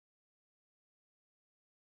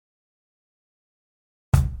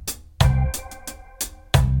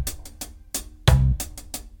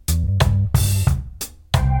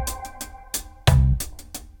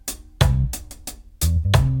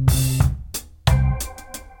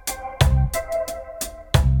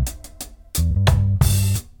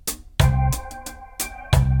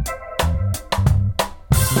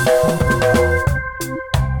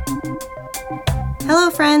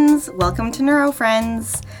Welcome to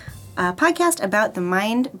NeuroFriends, a podcast about the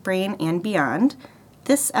mind, brain, and beyond.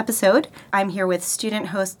 This episode, I'm here with student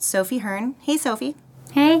host Sophie Hearn. Hey, Sophie.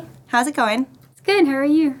 Hey. How's it going? It's good. How are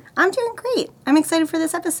you? I'm doing great. I'm excited for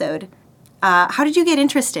this episode. How did you get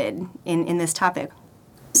interested in this topic?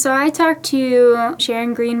 So I talked to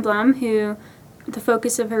Sharon Greenblum, who the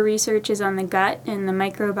focus of her research is on the gut and the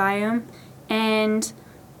microbiome. And,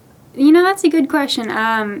 that's a good question.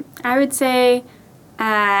 I would say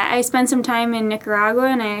I spent some time in Nicaragua,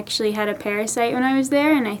 and I actually had a parasite when I was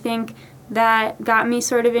there, and I think that got me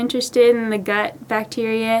sort of interested in the gut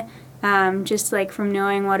bacteria, just like from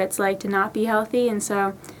knowing what it's like to not be healthy. And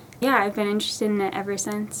so, yeah, I've been interested in it ever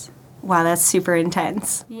since. Wow, that's super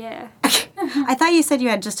intense. Yeah. I thought you said you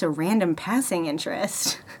had just a random passing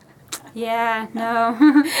interest. Yeah, no.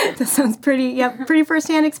 That sounds pretty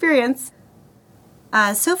firsthand experience.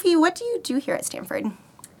 Sophie, what do you do here at Stanford?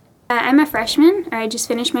 I'm a freshman, or I just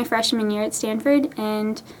finished my freshman year at Stanford,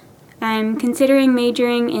 and I'm considering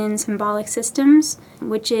majoring in symbolic systems,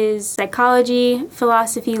 which is psychology,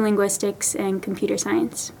 philosophy, linguistics, and computer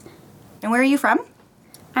science. And where are you from?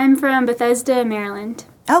 I'm from Bethesda, Maryland.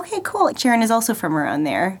 Okay, cool. Sharon is also from around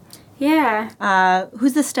there. Yeah.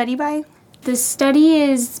 Who's the study by? The study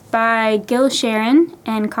is by Gil Sharon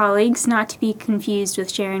and colleagues, not to be confused with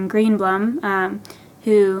Sharon Greenblum,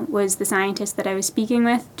 who was the scientist that I was speaking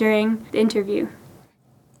with during the interview.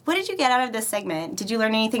 What did you get out of this segment? Did you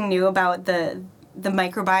learn anything new about the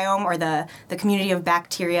microbiome or the community of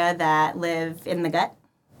bacteria that live in the gut?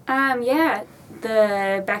 Yeah.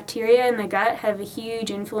 The bacteria in the gut have a huge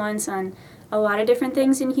influence on a lot of different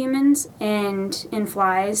things in humans and in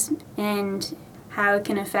flies, and how it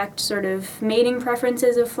can affect sort of mating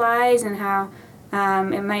preferences of flies, and how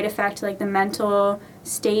it might affect like the mental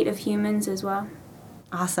state of humans as well.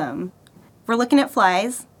 Awesome. We're looking at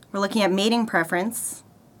flies. We're looking at mating preference.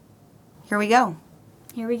 Here we go.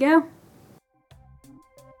 Here we go.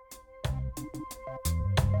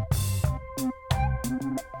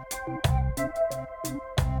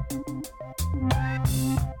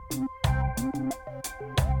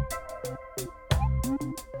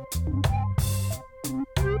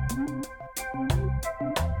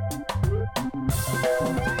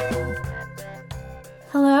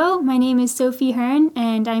 Hello, my name is Sophie Hearn,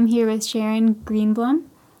 and I'm here with Sharon Greenblum.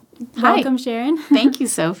 Hi. Welcome, Sharon. Thank you,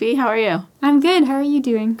 Sophie. How are you? I'm good. How are you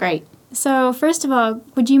doing? Great. So, first of all,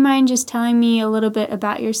 would you mind just telling me a little bit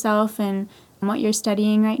about yourself and what you're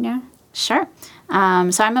studying right now? Sure. So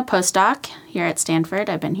I'm a postdoc here at Stanford.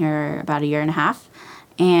 I've been here about a year and a half.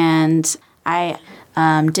 And I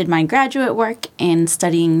did my graduate work in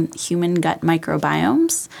studying human gut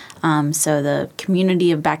microbiomes. So the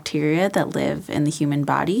community of bacteria that live in the human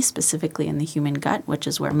body, specifically in the human gut, which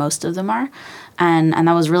is where most of them are. And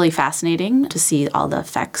that was really fascinating to see all the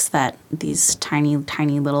effects that these tiny,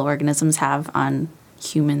 tiny little organisms have on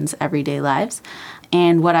humans' everyday lives.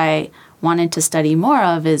 And what I wanted to study more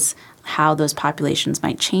of is how those populations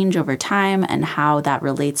might change over time and how that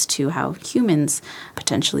relates to how humans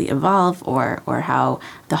potentially evolve, or how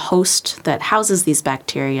the host that houses these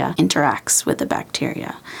bacteria interacts with the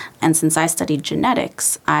bacteria. And since I studied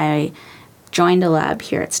genetics, I joined a lab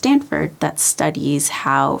here at Stanford that studies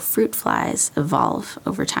how fruit flies evolve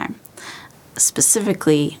over time,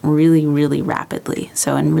 specifically really, really rapidly.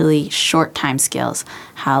 So in really short time scales,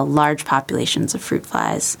 how large populations of fruit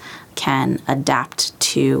flies can adapt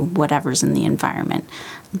to whatever's in the environment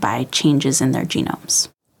by changes in their genomes.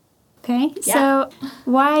 Okay, Yeah. So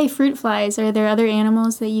why fruit flies? Are there other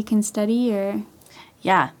animals that you can study, or?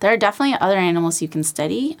 Yeah, there are definitely other animals you can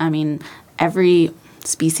study. I mean, every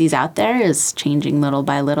species out there is changing little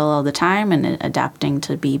by little all the time and adapting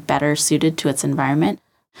to be better suited to its environment.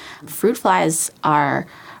 Fruit flies are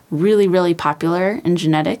really, really popular in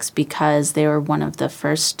genetics because they were one of the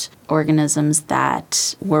first organisms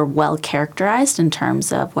that were well characterized in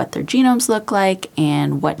terms of what their genomes look like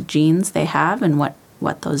and what genes they have and what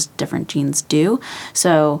those different genes do.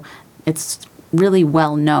 So it's really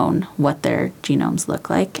well known what their genomes look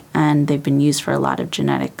like, and they've been used for a lot of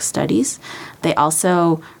genetic studies. They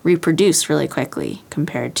also reproduce really quickly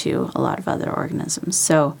compared to a lot of other organisms.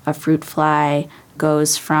 So a fruit fly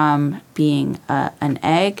goes from being an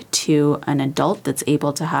egg to an adult that's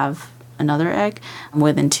able to have another egg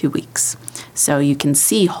within 2 weeks. So you can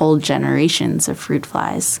see whole generations of fruit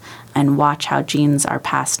flies and watch how genes are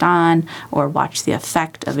passed on, or watch the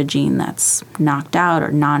effect of a gene that's knocked out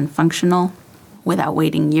or non-functional without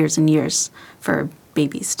waiting years and years for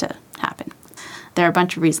babies to happen. there are a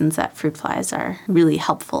bunch of reasons that fruit flies are really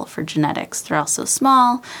helpful for genetics. They're also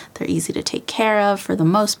small, they're easy to take care of for the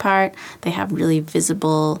most part. They have really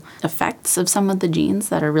visible effects of some of the genes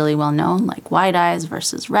that are really well known, like white eyes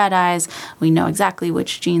versus red eyes. We know exactly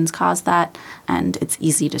which genes cause that, and it's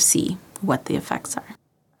easy to see what the effects are.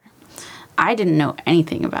 I didn't know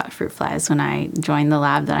anything about fruit flies when I joined the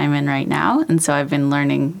lab that I'm in right now, and so I've been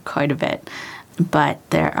learning quite a bit. But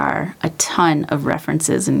there are a ton of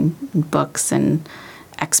references and books and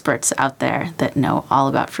experts out there that know all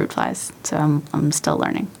about fruit flies, so I'm still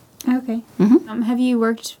learning. Okay. Have you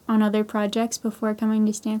worked on other projects before coming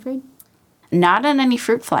to Stanford? Not on any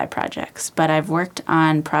fruit fly projects, but I've worked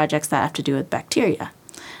on projects that have to do with bacteria.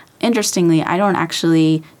 Interestingly, I don't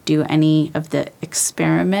actually do any of the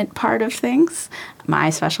experiment part of things.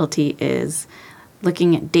 My specialty is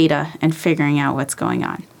looking at data and figuring out what's going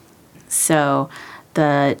on. So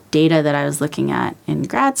the data that I was looking at in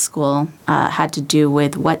grad school had to do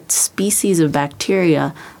with what species of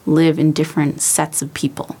bacteria live in different sets of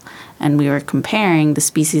people. And we were comparing the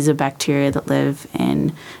species of bacteria that live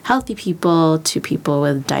in healthy people to people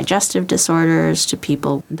with digestive disorders, to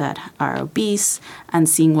people that are obese, and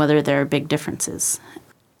seeing whether there are big differences.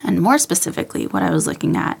 And more specifically, what I was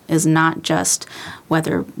looking at is not just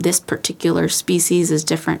whether this particular species is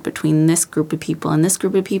different between this group of people and this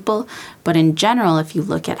group of people, but in general, if you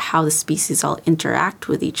look at how the species all interact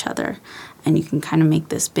with each other, and you can kind of make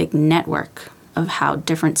this big network of how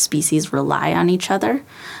different species rely on each other,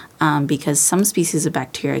 because some species of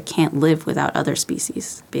bacteria can't live without other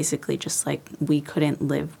species. Basically, just like we couldn't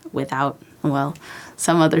live without, well,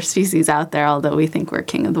 some other species out there, although we think we're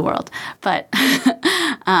king of the world. But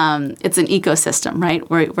it's an ecosystem, right?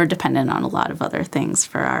 We're dependent on a lot of other things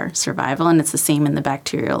for our survival, and it's the same in the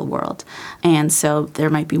bacterial world. And so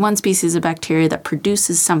there might be one species of bacteria that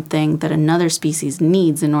produces something that another species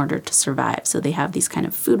needs in order to survive. So they have these kind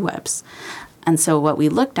of food webs. And so what we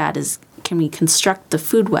looked at is, can we construct the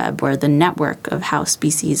food web or the network of how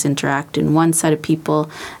species interact in one set of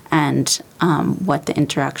people and what the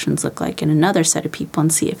interactions look like in another set of people,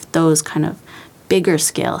 and see if those kind of bigger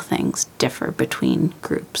scale things differ between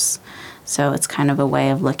groups. So it's kind of a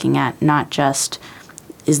way of looking at not just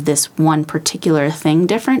is this one particular thing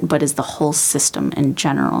different, but is the whole system in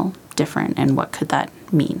general different, and what could that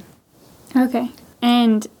mean? Okay.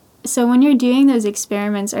 And so when you're doing those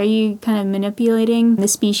experiments, are you kind of manipulating the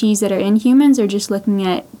species that are in humans, or just looking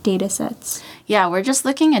at data sets? Yeah, we're just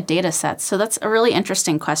looking at data sets. So that's a really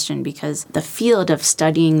interesting question, because the field of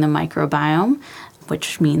studying the microbiome,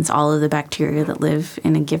 which means all of the bacteria that live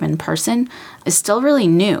in a given person, is still really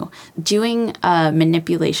new. Doing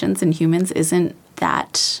manipulations in humans isn't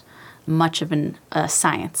that much of a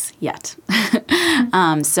science yet.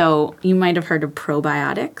 So you might have heard of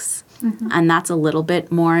probiotics. And that's a little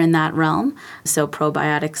bit more in that realm. So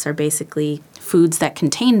probiotics are basically foods that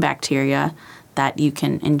contain bacteria that you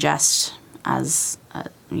can ingest as,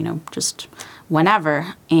 just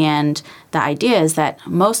whenever. And the idea is that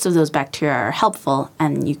most of those bacteria are helpful,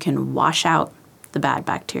 and you can wash out the bad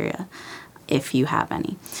bacteria if you have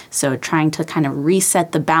any. So trying to kind of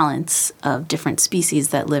reset the balance of different species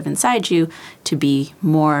that live inside you to be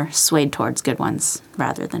more swayed towards good ones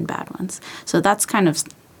rather than bad ones. So that's kind of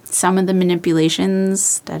some of the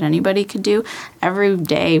manipulations that anybody could do. Every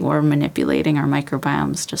day we're manipulating our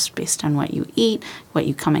microbiomes just based on what you eat, what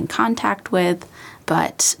you come in contact with.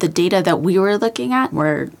 But the data that we were looking at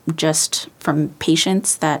were just from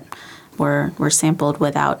patients that were sampled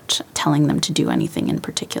without telling them to do anything in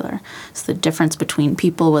particular. So the difference between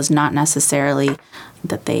people was not necessarily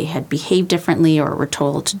that they had behaved differently or were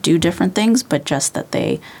told to do different things, but just that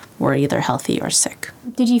they were either healthy or sick.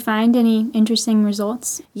 Did you find any interesting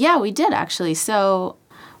results? Yeah, we did actually. So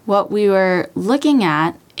what we were looking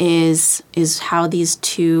at is how these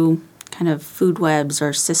two kind of food webs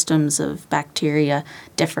or systems of bacteria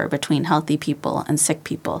differ between healthy people and sick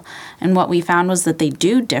people. And what we found was that they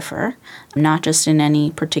do differ, not just in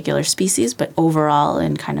any particular species, but overall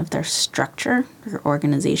in kind of their structure or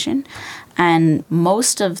organization. And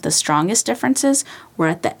most of the strongest differences were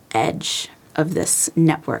at the edge of this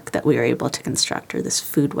network that we were able to construct, or this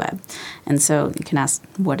food web. And so you can ask,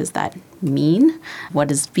 what does that mean? What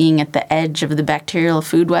does being at the edge of the bacterial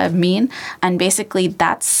food web mean? And basically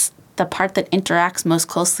that's the part that interacts most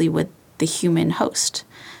closely with the human host.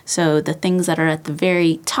 So the things that are at the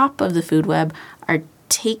very top of the food web are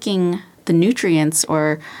taking the nutrients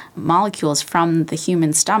or molecules from the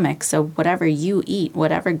human stomach. So whatever you eat,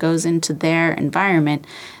 whatever goes into their environment,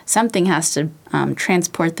 something has to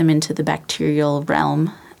transport them into the bacterial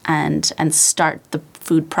realm and start the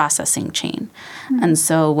food processing chain. And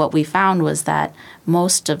so what we found was that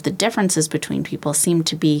most of the differences between people seemed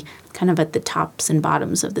to be kind of at the tops and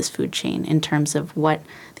bottoms of this food chain in terms of what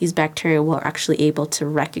these bacteria were actually able to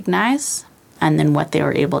recognize and then what they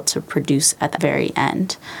were able to produce at the very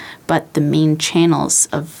end. But the main channels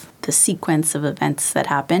of the sequence of events that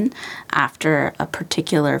happen after a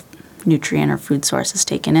particular nutrient or food source is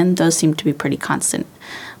taken in, those seem to be pretty constant.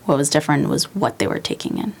 What was different was what they were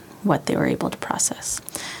taking in, what they were able to process.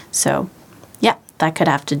 So, yeah, that could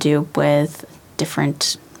have to do with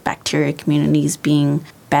different bacteria communities being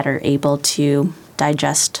better able to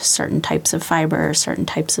digest certain types of fiber, certain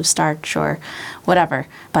types of starch, or whatever.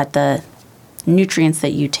 But the nutrients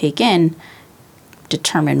that you take in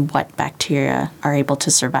determine what bacteria are able to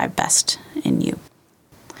survive best in you.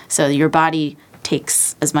 So your body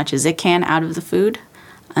takes as much as it can out of the food,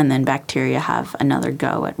 and then bacteria have another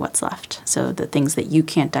go at what's left. So the things that you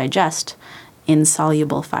can't digest,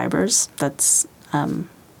 insoluble fibers, that's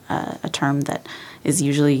a term that is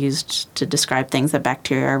usually used to describe things that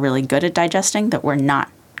bacteria are really good at digesting that we're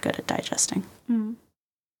not good at digesting.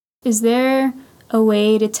 Is there a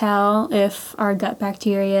way to tell if our gut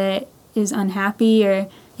bacteria is unhappy or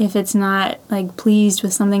if it's not like pleased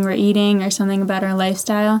with something we're eating or something about our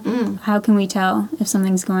lifestyle? How can we tell if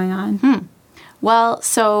something's going on? Well,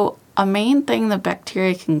 so a main thing that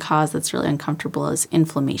bacteria can cause that's really uncomfortable is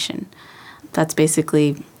inflammation. That's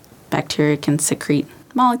basically bacteria can secrete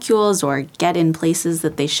molecules or get in places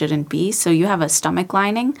that they shouldn't be. So you have a stomach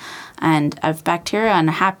lining, and if bacteria are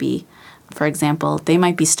unhappy, for example, they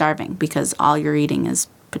might be starving because all you're eating is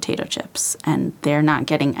potato chips, and they're not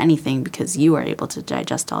getting anything because you are able to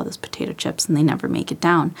digest all those potato chips, and they never make it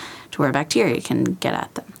down to where bacteria can get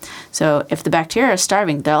at them. So if the bacteria are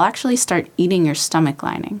starving, they'll actually start eating your stomach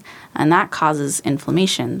lining, and that causes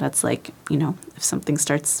inflammation. That's like, if something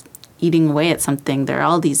starts eating away at something, there are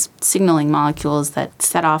all these signaling molecules that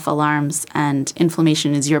set off alarms, and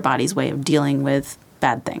inflammation is your body's way of dealing with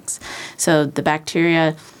bad things. So the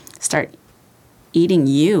bacteria start eating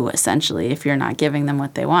you, essentially, if you're not giving them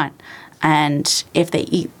what they want. And if they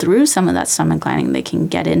eat through some of that stomach lining, they can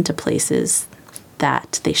get into places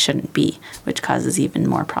that they shouldn't be, which causes even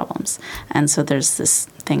more problems. And so there's this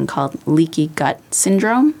thing called leaky gut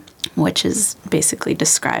syndrome, which is basically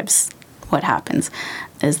describes what happens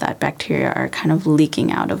is that bacteria are kind of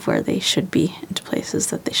leaking out of where they should be into places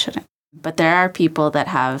that they shouldn't. But there are people that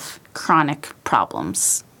have chronic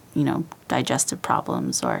problems, digestive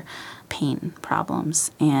problems or pain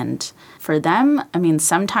problems. And for them,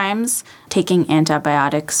 sometimes taking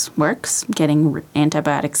antibiotics works. Getting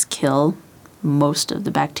antibiotics kill most of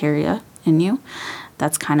the bacteria in you.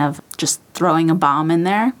 That's kind of just throwing a bomb in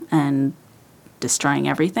there and destroying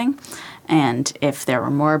everything. And if there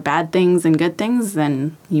were more bad things than good things,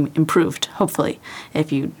 then you improved, hopefully,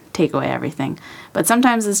 if you take away everything. But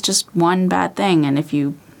sometimes it's just one bad thing, and if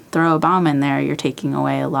you throw a bomb in there, you're taking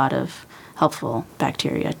away a lot of helpful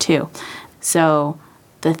bacteria too. So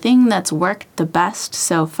the thing that's worked the best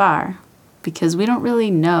so far, because we don't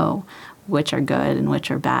really know which are good and which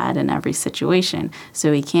are bad in every situation.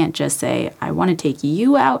 So we can't just say, I want to take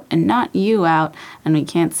you out and not you out. And we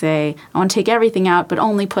can't say, I want to take everything out, but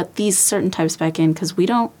only put these certain types back in, because we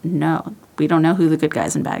don't know. We don't know who the good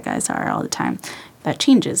guys and bad guys are all the time. That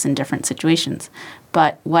changes in different situations.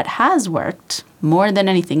 But what has worked more than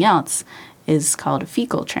anything else is called a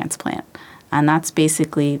fecal transplant. And that's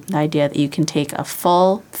basically the idea that you can take a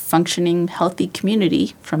full, functioning, healthy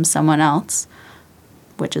community from someone else,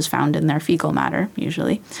 which is found in their fecal matter,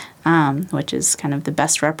 usually, which is kind of the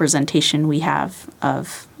best representation we have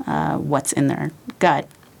of what's in their gut,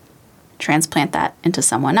 transplant that into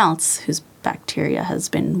someone else whose bacteria has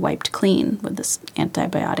been wiped clean with this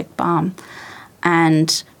antibiotic bomb.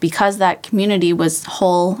 And because that community was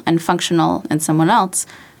whole and functional in someone else,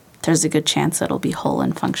 there's a good chance it'll be whole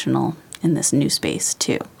and functional in this new space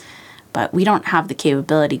too. But we don't have the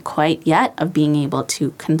capability quite yet of being able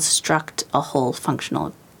to construct a whole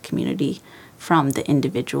functional community from the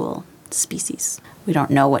individual species. We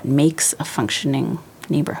don't know what makes a functioning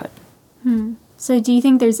neighborhood. So do you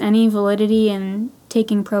think there's any validity in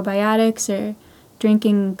taking probiotics or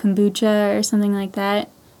drinking kombucha or something like that?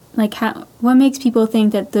 Like, what makes people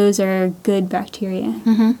think that those are good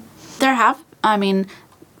bacteria? There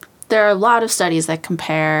are a lot of studies that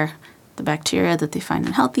compare the bacteria that they find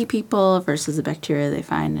in healthy people versus the bacteria they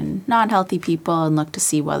find in non-healthy people and look to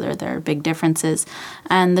see whether there are big differences.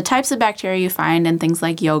 And the types of bacteria you find in things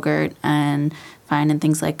like yogurt and find in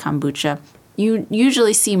things like kombucha, you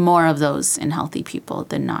usually see more of those in healthy people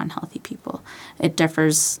than non-healthy people. It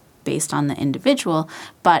differs based on the individual,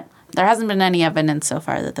 but there hasn't been any evidence so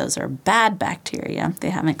far that those are bad bacteria. They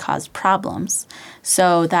haven't caused problems.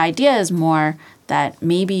 So the idea is more that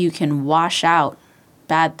maybe you can wash out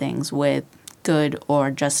bad things with good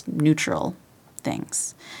or just neutral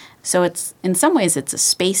things. So it's, in some ways, it's a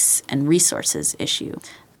space and resources issue.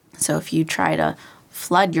 So if you try to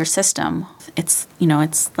flood your system, it's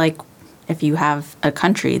like if you have a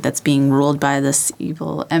country that's being ruled by this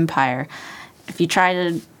evil empire, if you try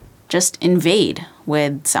to just invade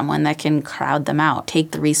with someone that can crowd them out,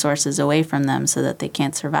 take the resources away from them so that they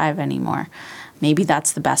can't survive anymore, maybe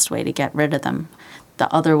that's the best way to get rid of them.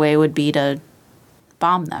 The other way would be to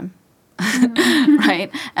bomb them, right?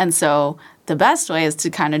 And so the best way is to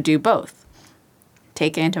kind of do both.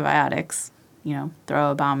 Take antibiotics,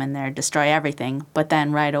 throw a bomb in there, destroy everything, but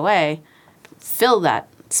then right away fill that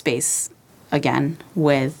space again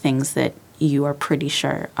with things that you are pretty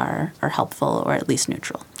sure are helpful or at least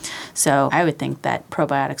neutral. So I would think that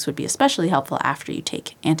probiotics would be especially helpful after you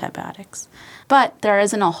take antibiotics. But there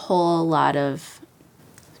isn't a whole lot of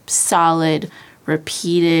solid,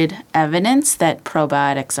 repeated evidence that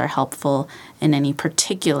probiotics are helpful in any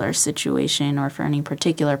particular situation or for any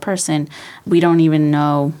particular person. We don't even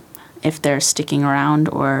know if they're sticking around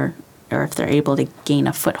or if they're able to gain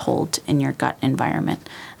a foothold in your gut environment,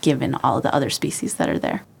 given all the other species that are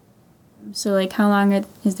there. So, how long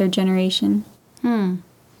is their generation?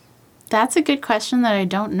 That's a good question that I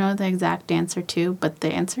don't know the exact answer to, but the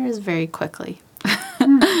answer is very quickly.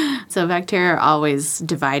 So bacteria are always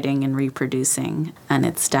dividing and reproducing, and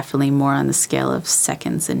it's definitely more on the scale of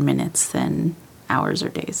seconds and minutes than hours or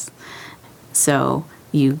days. So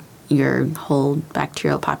your whole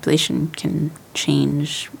bacterial population can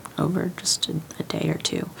change over just a day or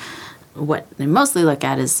two. What they mostly look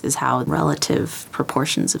at is how relative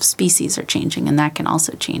proportions of species are changing, and that can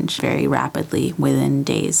also change very rapidly within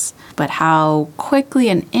days. But how quickly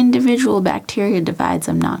an individual bacteria divides,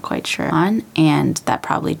 I'm not quite sure on, and that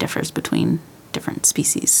probably differs between different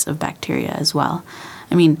species of bacteria as well.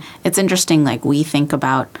 I mean, it's interesting, we think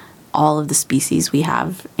about all of the species we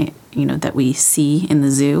have, that we see in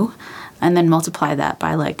the zoo, and then multiply that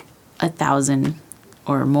by 1,000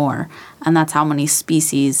 or more, and that's how many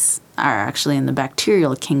species are actually in the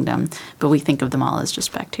bacterial kingdom, but we think of them all as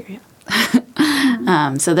just bacteria.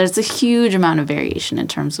 So there's a huge amount of variation in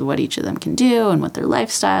terms of what each of them can do and what their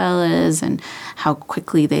lifestyle is and how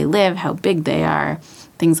quickly they live, how big they are,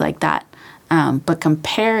 things like that. But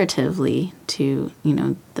comparatively to,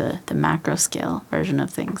 the macro scale version of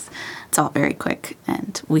things, it's all very quick,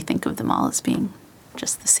 and we think of them all as being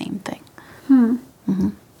just the same thing. Mm-hmm.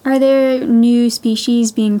 Are there new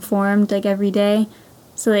species being formed every day?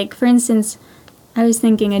 So for instance, I was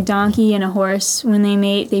thinking a donkey and a horse, when they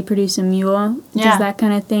mate, they produce a mule. Yeah. Does that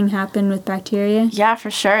kind of thing happen with bacteria? Yeah,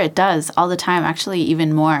 for sure. It does all the time, actually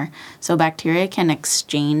even more. So bacteria can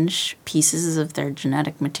exchange pieces of their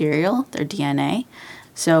genetic material, their DNA.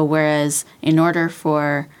 So whereas in order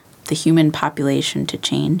for the human population to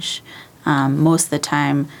change, most of the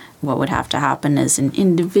time what would have to happen is an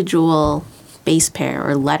individual base pair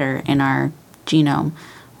or letter in our genome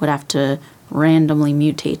would have to randomly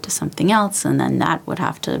mutate to something else, and then that would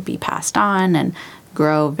have to be passed on and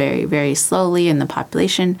grow very, very slowly in the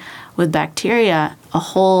population. With bacteria, a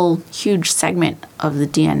whole huge segment of the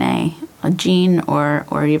DNA, a gene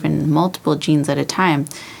or even multiple genes at a time,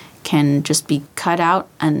 can just be cut out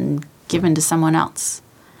and given to someone else.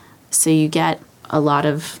 So you get a lot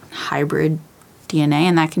of hybrid DNA,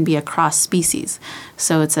 and that can be across species.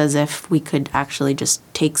 So it's as if we could actually just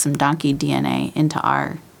take some donkey DNA into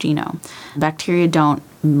our genome. Bacteria don't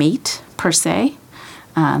mate per se.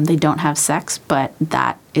 They don't have sex, but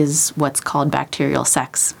that is what's called bacterial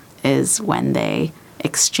sex, is when they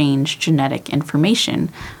exchange genetic information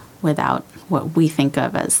without what we think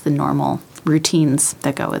of as the normal routines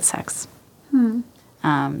that go with sex.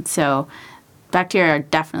 So bacteria are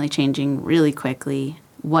definitely changing really quickly.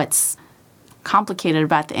 What's complicated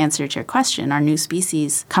about the answer to your question, our new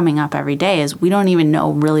species coming up every day, is we don't even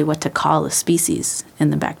know really what to call a species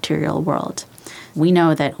in the bacterial world. We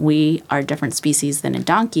know that we are different species than a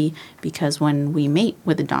donkey because when we mate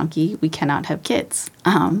with a donkey, we cannot have kids.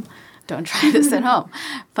 Don't try this at home.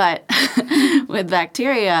 But with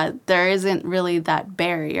bacteria, there isn't really that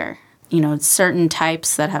barrier. Certain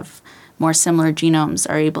types that have more similar genomes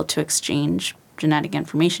are able to exchange genetic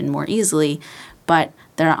information more easily, but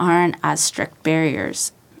there aren't as strict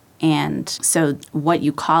barriers. And so what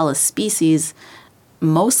you call a species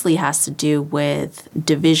mostly has to do with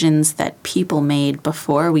divisions that people made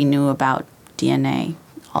before we knew about DNA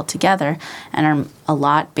altogether, and are a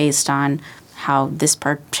lot based on how this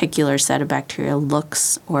particular set of bacteria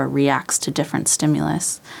looks or reacts to different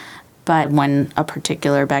stimulus. But when a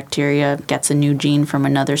particular bacteria gets a new gene from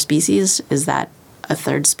another species, is that a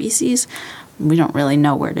third species? We don't really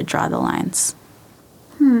know where to draw the lines.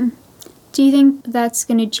 Do you think that's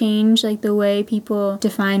going to change, like, the way people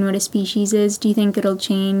define what a species is? Do you think it'll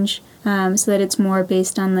change so that it's more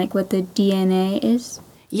based on, like, what the DNA is?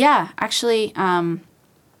 Yeah, actually,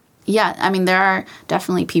 yeah. I mean, there are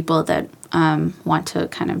definitely people that want to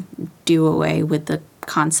kind of do away with the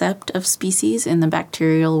concept of species in the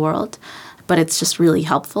bacterial world, but it's just really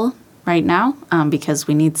helpful right now because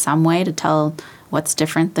we need some way to tell what's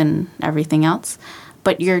different than everything else.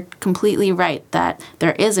 But you're completely right that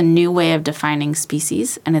there is a new way of defining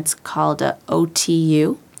species, and it's called a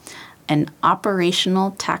OTU, an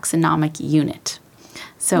operational taxonomic unit.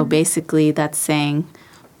 So basically that's saying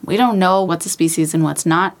we don't know what's a species and what's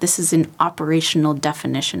not. This is an operational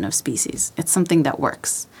definition of species. It's something that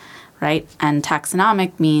works, right? And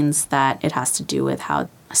taxonomic means that it has to do with how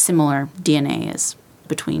similar DNA is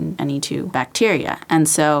between any two bacteria. And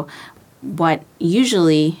so what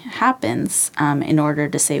usually happens in order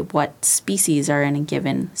to say what species are in a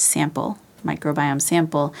given sample, microbiome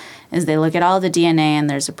sample, is they look at all the DNA and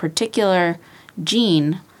there's a particular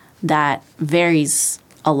gene that varies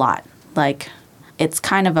a lot. Like it's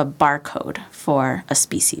kind of a barcode for a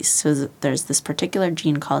species. So there's this particular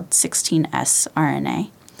gene called 16S RNA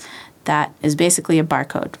that is basically a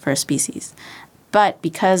barcode for a species. But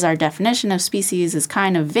because our definition of species is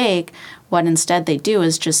kind of vague, what instead they do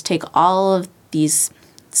is just take all of these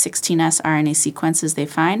 16S RNA sequences they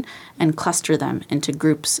find and cluster them into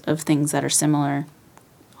groups of things that are similar,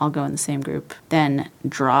 all go in the same group. Then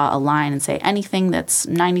draw a line and say anything that's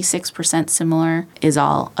 96% similar is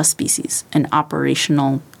all a species, an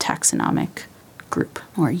operational taxonomic group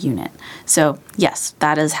or unit. So yes,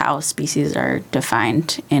 that is how species are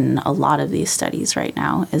defined in a lot of these studies right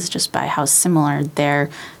now, is just by how similar their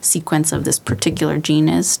sequence of this particular gene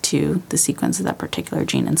is to the sequence of that particular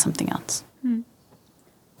gene in something else.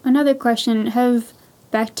 Another question, have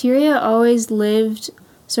bacteria always lived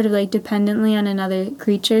sort of like dependently on another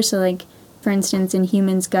creature? So like, for instance, in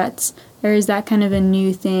humans' guts, or is that kind of a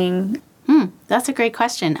new thing? That's a great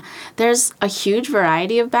question. There's a huge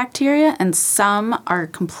variety of bacteria, and some are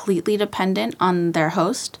completely dependent on their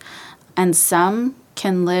host, and some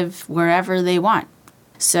can live wherever they want.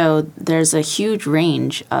 So there's a huge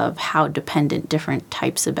range of how dependent different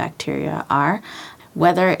types of bacteria are.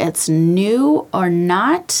 Whether it's new or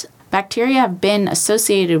not, bacteria have been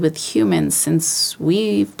associated with humans since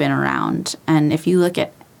we've been around. And if you look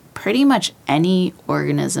at pretty much any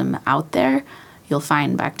organism out there, you'll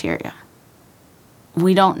find bacteria.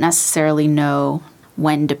 We don't necessarily know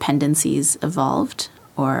when dependencies evolved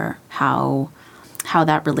or how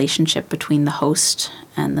that relationship between the host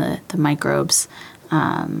and the microbes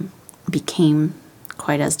became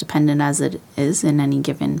quite as dependent as it is in any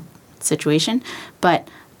given situation. But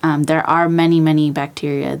there are many, many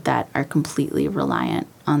bacteria that are completely reliant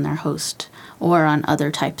on their host or on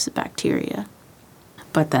other types of bacteria.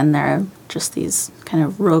 But then there are just these kind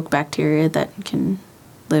of rogue bacteria that can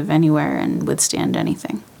live anywhere and withstand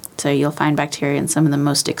anything. So you'll find bacteria in some of the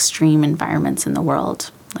most extreme environments in the world,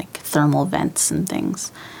 like thermal vents and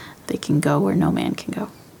things. They can go where no man can go.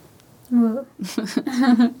 Whoa.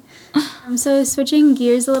 So switching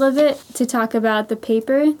gears a little bit to talk about the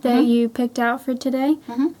paper that you picked out for today.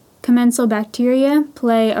 Commensal bacteria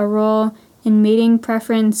play a role in mating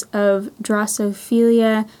preference of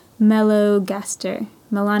Drosophila melanogaster.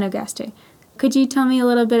 Could you tell me a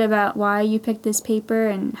little bit about why you picked this paper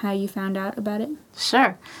and how you found out about it?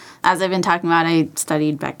 Sure. As I've been talking about, I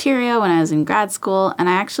studied bacteria when I was in grad school, and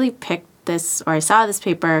I actually I saw this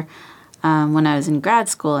paper when I was in grad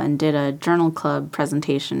school and did a journal club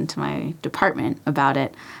presentation to my department about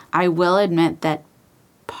it. I will admit that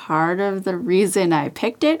part of the reason I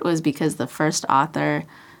picked it was because the first author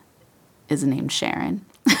is named Sharon.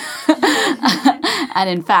 And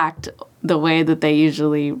in fact, the way that they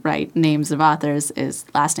usually write names of authors is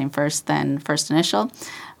last name first, then first initial.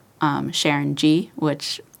 Sharon G.,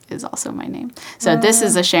 which is also my name. So this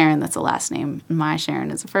is a Sharon that's a last name. My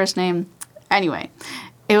Sharon is a first name. Anyway,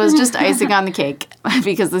 it was just icing on the cake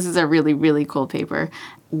because this is a really, really cool paper.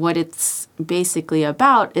 What it's basically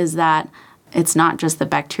about is that it's not just that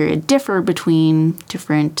bacteria differ between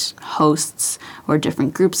different hosts or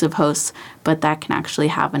different groups of hosts, but that can actually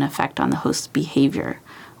have an effect on the host's behavior,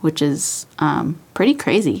 which is pretty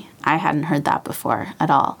crazy. I hadn't heard that before at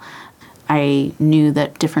all. I knew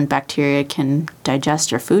that different bacteria can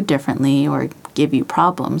digest your food differently or give you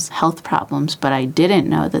problems, health problems, but I didn't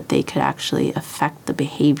know that they could actually affect the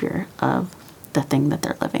behavior of the thing that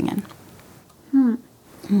they're living in.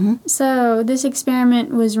 So this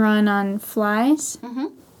experiment was run on flies?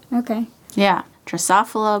 Okay. Yeah,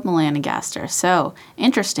 Drosophila melanogaster. So,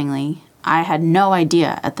 interestingly, I had no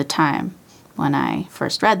idea at the time when I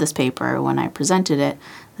first read this paper, when I presented it,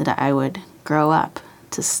 that I would grow up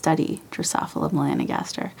to study Drosophila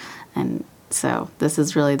melanogaster. And so this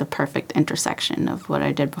is really the perfect intersection of what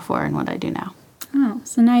I did before and what I do now. Oh,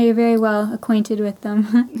 so now you're very well acquainted with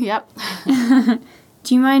them. Yep.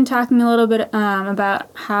 Do you mind talking a little bit about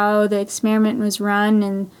how the experiment was run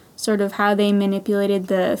and sort of how they manipulated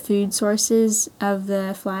the food sources of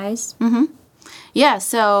the flies? Yeah,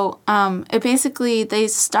 so it basically, they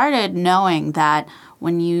started knowing that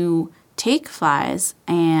when you take flies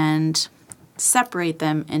and separate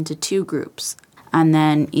them into two groups and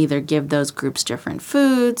then either give those groups different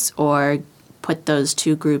foods or put those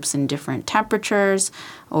two groups in different temperatures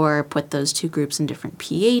or put those two groups in different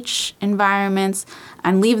pH environments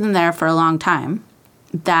and leave them there for a long time,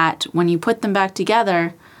 that when you put them back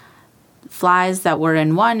together, flies that were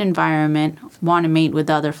in one environment want to mate with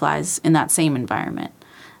other flies in that same environment.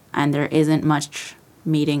 And there isn't much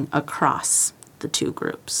mating across the two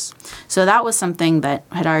groups. So that was something that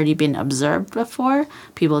had already been observed before.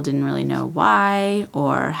 People didn't really know why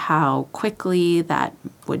or how quickly that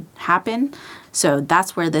would happen. So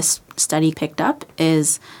that's where this study picked up,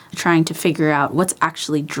 is trying to figure out what's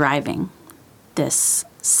actually driving this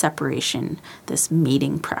separation, this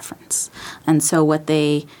mating preference. And so what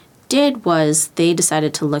they did was they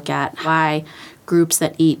decided to look at why groups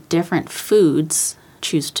that eat different foods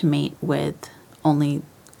choose to mate with only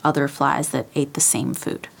other flies that ate the same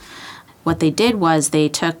food. What they did was they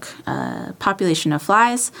took a population of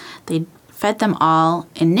flies, they fed them all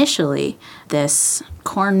initially this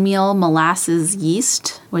cornmeal molasses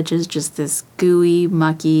yeast, which is just this gooey,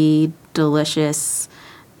 mucky, delicious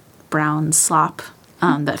brown slop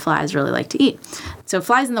that flies really like to eat. So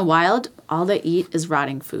flies in the wild, all they eat is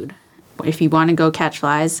rotting food. If you want to go catch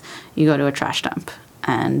flies, you go to a trash dump,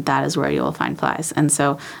 and that is where you'll find flies. And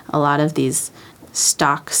so a lot of these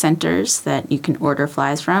stock centers that you can order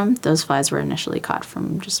flies from, those flies were initially caught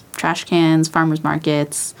from just trash cans, farmers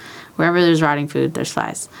markets, wherever there's rotting food, there's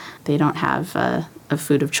flies. They don't have a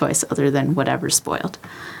food of choice other than whatever's spoiled.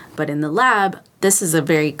 But in the lab, this is a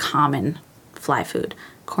very common fly food,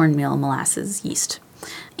 cornmeal molasses yeast.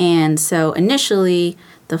 And so initially,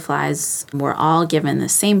 the flies were all given the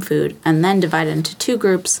same food and then divided into two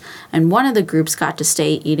groups, and one of the groups got to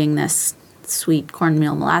stay eating this sweet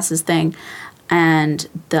cornmeal molasses thing, and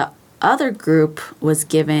the other group was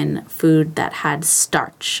given food that had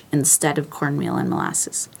starch instead of cornmeal and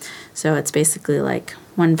molasses. So it's basically like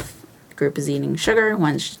one group is eating sugar,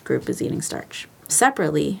 one group is eating starch.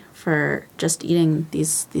 Separately, for just eating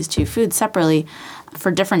these two foods separately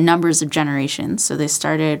for different numbers of generations. So they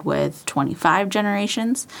started with 25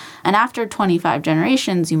 generations. And after 25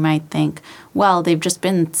 generations, you might think, well, they've just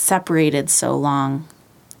been separated so long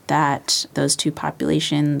that those two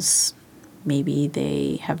populations, maybe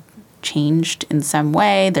they have changed in some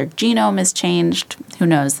way, their genome has changed. Who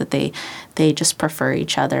knows, that they just prefer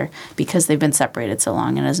each other because they've been separated so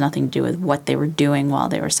long, and it has nothing to do with what they were doing while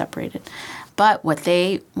they were separated. But what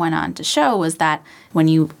they went on to show was that when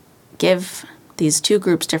you give these two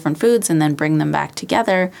groups different foods and then bring them back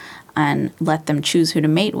together and let them choose who to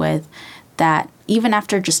mate with, that even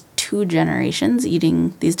after just 2 generations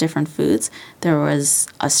eating these different foods, there was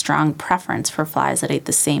a strong preference for flies that ate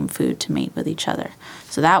the same food to mate with each other.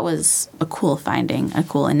 So that was a cool finding, a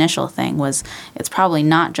cool initial thing, was it's probably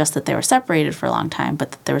not just that they were separated for a long time,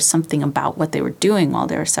 but that there was something about what they were doing while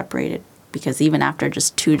they were separated. Because even after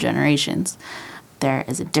just 2 generations, there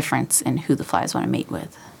is a difference in who the flies want to mate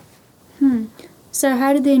with. So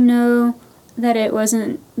how did they know that it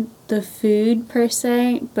wasn't the food per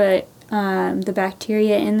se, but the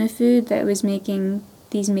bacteria in the food that was making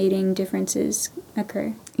these mating differences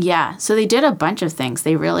occur? Yeah, so they did a bunch of things.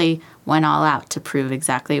 They really went all out to prove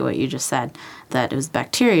exactly what you just said, that it was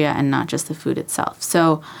bacteria and not just the food itself.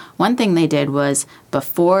 So one thing they did was,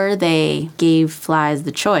 before they gave flies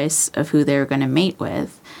the choice of who they were going to mate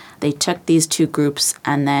with, they took these 2 groups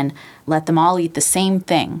and then let them all eat the same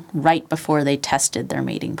thing right before they tested their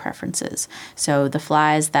mating preferences. So the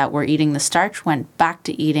flies that were eating the starch went back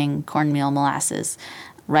to eating cornmeal molasses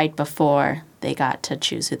right before they got to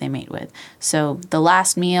choose who they mate with. So the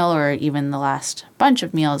last meal, or even the last bunch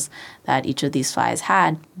of meals that each of these flies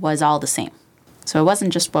had, was all the same. So it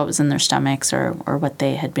wasn't just what was in their stomachs or what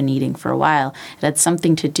they had been eating for a while. It had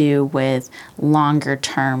something to do with longer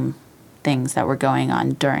term things that were going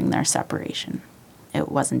on during their separation. It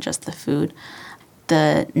wasn't just the food.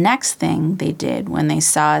 The next thing they did when they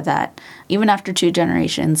saw that even after 2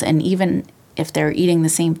 generations, and even if they were eating the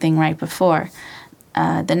same thing right before.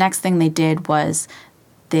 The next thing they did was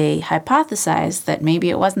they hypothesized that maybe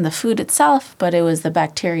it wasn't the food itself, but it was the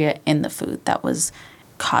bacteria in the food that was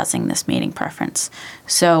causing this mating preference.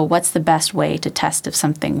 So what's the best way to test if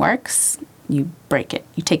something works? You break it,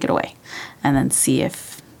 you take it away, and then see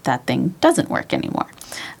if that thing doesn't work anymore.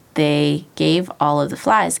 They gave all of the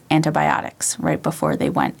flies antibiotics right before they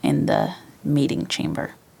went in the mating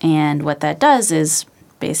chamber. And what that does is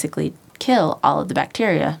basically kill all of the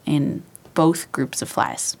bacteria in both groups of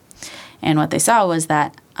flies. And what they saw was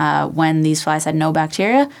that when these flies had no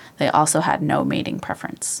bacteria, they also had no mating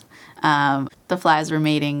preference. The flies were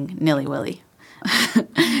mating nilly-willy.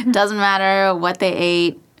 Doesn't matter what they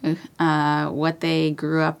ate, what they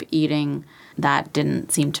grew up eating, that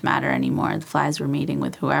didn't seem to matter anymore. The flies were mating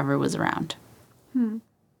with whoever was around.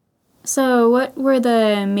 So what were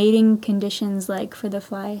the mating conditions like for the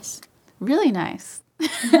flies? Really nice.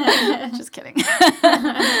 Just kidding.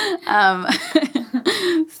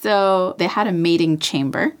 So they had a mating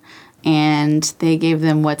chamber, and they gave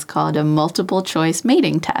them what's called a multiple choice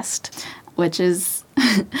mating test, which is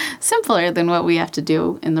simpler than what we have to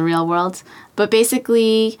do in the real world. But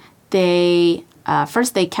basically, they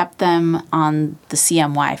first they kept them on the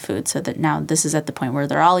CMY food, so that now this is at the point where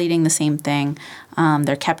they're all eating the same thing.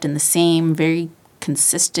 They're kept in the same very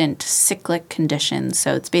consistent cyclic conditions,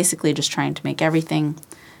 so it's basically just trying to make everything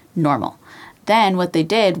normal. Then what they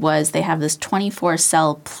did was they have this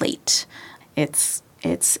 24-cell plate. It's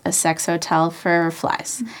a sex hotel for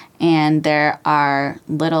flies, and there are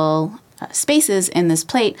little spaces in this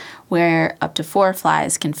plate where up to 4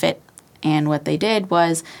 flies can fit. And what they did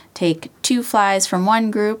was take 2 flies from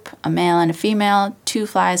one group, a male and a female, 2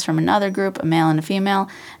 flies from another group, a male and a female,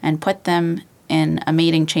 and put them in a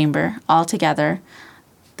mating chamber all together.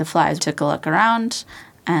 The flies took a look around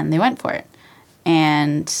and they went for it.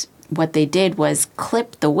 And what they did was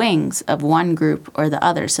clip the wings of one group or the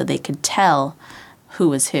other so they could tell who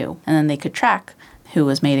was who. And then they could track who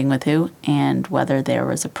was mating with who and whether there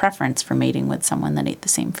was a preference for mating with someone that ate the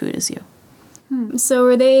same food as you. So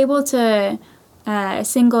were they able to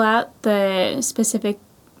single out the specific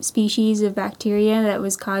species of bacteria that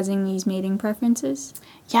was causing these mating preferences?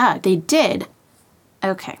 Yeah, they did.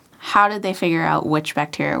 Okay. How did they figure out which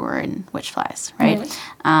bacteria were in which flies, right?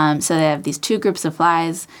 So they have these 2 groups of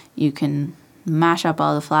flies. You can mash up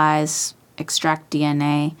all the flies, extract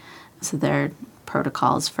DNA. So there are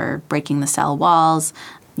protocols for breaking the cell walls.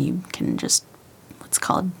 You can just, what's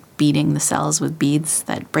called beating the cells with beads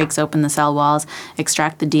that breaks open the cell walls,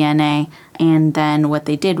 extract the DNA, and then what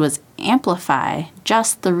they did was amplify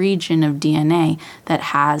just the region of DNA that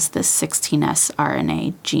has this 16S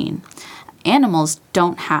RNA gene. Animals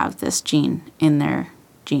don't have this gene in their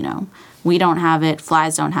genome. We don't have it,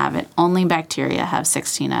 flies don't have it, only bacteria have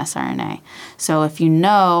 16S RNA. So if you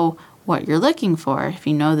know what you're looking for, if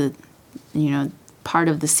you know that, part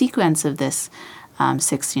of the sequence of this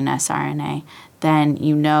 16S RNA, then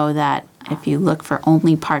you know that if you look for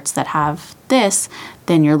only parts that have this,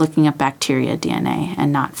 then you're looking at bacteria DNA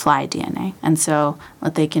and not fly DNA. And so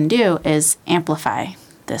what they can do is amplify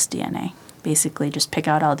this DNA. Basically just pick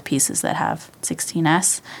out all the pieces that have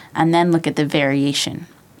 16S and then look at the variation.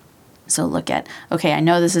 So look at, okay, I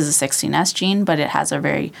know this is a 16S gene, but it has a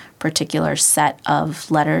very particular set of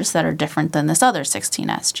letters that are different than this other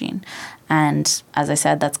 16S gene. And as I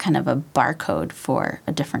said, that's kind of a barcode for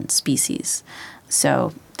a different species.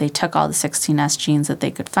 So they took all the 16S genes that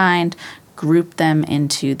they could find, grouped them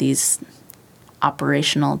into these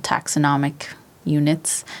operational taxonomic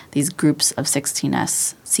units, these groups of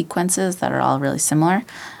 16S sequences that are all really similar,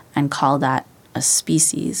 and call that a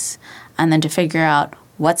species. And then to figure out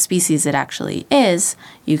what species it actually is,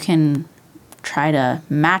 you can try to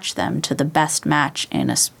match them to the best match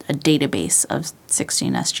in a database of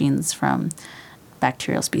 16S genes from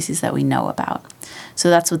bacterial species that we know about.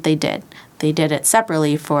 So that's what they did. They did it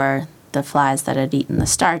separately for the flies that had eaten the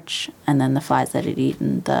starch and then the flies that had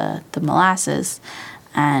eaten the molasses.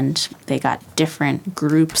 And they got different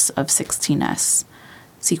groups of 16S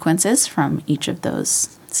sequences from each of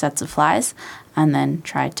those sets of flies and then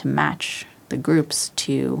tried to match the groups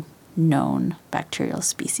to known bacterial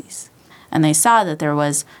species. And they saw that there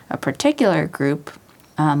was a particular group,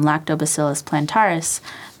 Lactobacillus plantaris,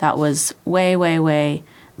 that was way, way, way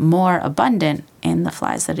more abundant in the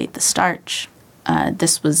flies that ate the starch.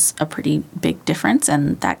 This was a pretty big difference,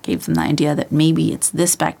 and that gave them the idea that maybe it's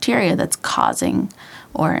this bacteria that's causing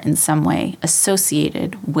or in some way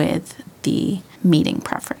associated with the mating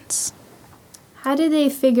preference. How did they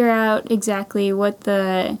figure out exactly what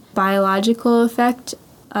the biological effect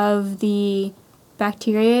of the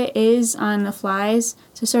bacteria is on the flies.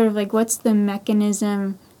 So sort of like what's the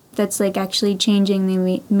mechanism that's like actually changing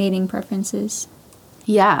the mating preferences?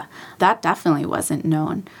 Yeah, that definitely wasn't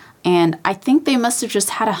known. And I think they must have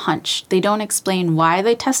just had a hunch. They don't explain why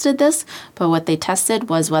they tested this, but what they tested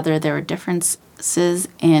was whether there were differences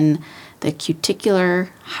in the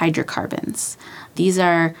cuticular hydrocarbons. These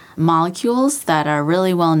are molecules that are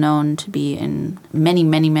really well known to be in many,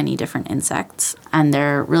 many, many different insects, and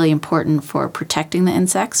they're really important for protecting the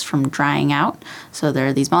insects from drying out. So there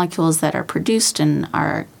are these molecules that are produced and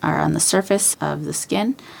are on the surface of the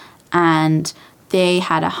skin, and they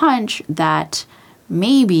had a hunch that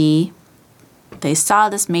maybe they saw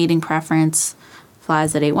this mating preference.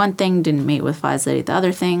 Flies that ate one thing didn't mate with flies that ate the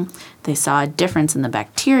other thing. They saw a difference in the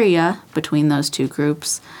bacteria between those two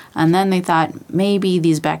groups. And then they thought maybe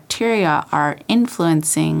these bacteria are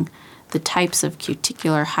influencing the types of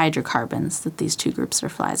cuticular hydrocarbons that these two groups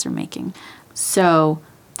of flies are making. So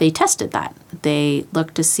they tested that. They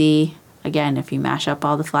looked to see, again, if you mash up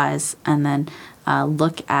all the flies and then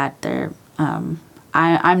look at their...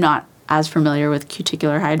 I'm not as familiar with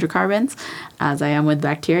cuticular hydrocarbons as I am with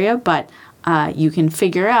bacteria, but you can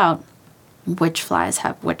figure out which flies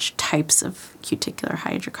have which types of cuticular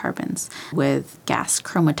hydrocarbons with gas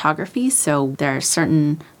chromatography. So there are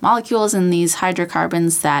certain molecules in these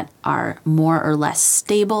hydrocarbons that are more or less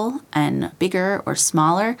stable and bigger or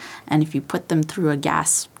smaller. And if you put them through a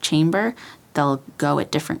gas chamber, they'll go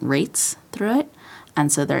at different rates through it.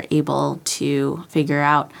 And so they're able to figure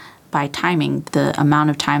out by timing the amount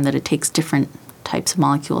of time that it takes different types of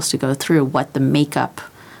molecules to go through what the makeup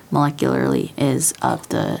molecularly is of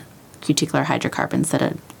the cuticular hydrocarbons that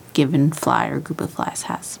a given fly or group of flies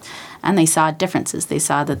has. And they saw differences. They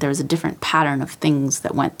saw that there was a different pattern of things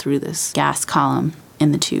that went through this gas column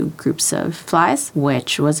in the two groups of flies,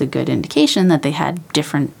 which was a good indication that they had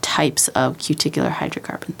different types of cuticular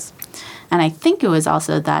hydrocarbons. And I think it was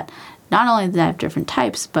also that not only did they have different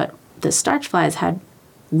types, but the starch flies had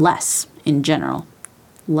less in general,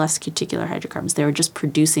 less cuticular hydrocarbons. They were just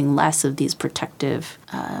producing less of these protective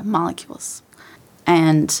molecules.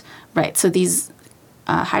 And, right, so these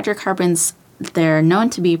hydrocarbons, they're known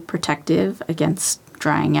to be protective against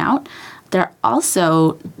drying out. They're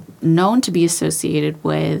also known to be associated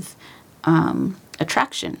with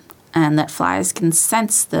attraction, and that flies can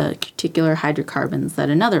sense the cuticular hydrocarbons that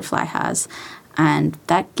another fly has, and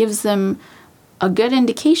that gives them a good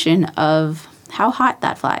indication of how hot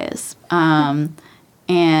that fly is.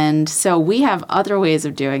 And so we have other ways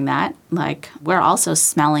of doing that. Like we're also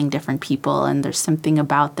smelling different people, and there's something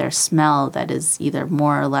about their smell that is either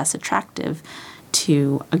more or less attractive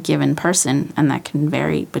to a given person, and that can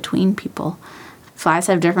vary between people. Flies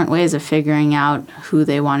have different ways of figuring out who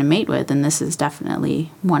they want to mate with, and this is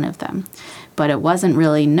definitely one of them. But it wasn't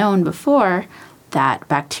really known before that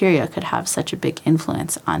bacteria could have such a big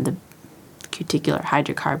influence on the cuticular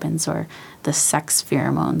hydrocarbons or the sex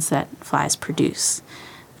pheromones that flies produce.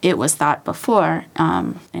 It was thought before,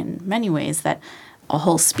 in many ways, that a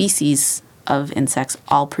whole species of insects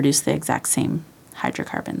all produce the exact same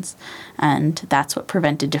hydrocarbons. And that's what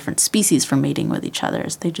prevented different species from mating with each other,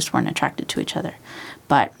 is they just weren't attracted to each other.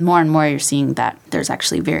 But more and more you're seeing that there's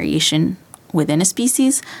actually variation within a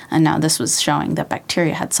species, and now this was showing that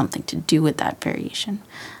bacteria had something to do with that variation.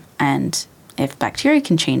 And if bacteria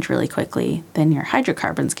can change really quickly, then your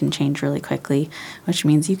hydrocarbons can change really quickly, which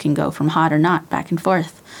means you can go from hot or not back and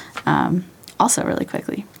forth also really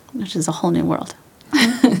quickly, which is a whole new world.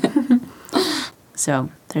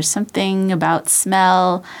 So there's something about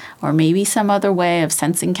smell or maybe some other way of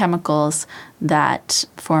sensing chemicals that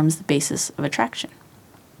forms the basis of attraction.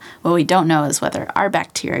 What we don't know is whether our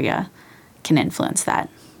bacteria can influence that,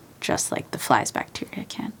 just like the fly's bacteria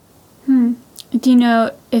can. Do you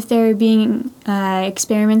know if there are being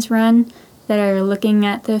experiments run that are looking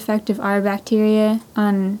at the effect of our bacteria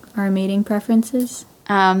on our mating preferences?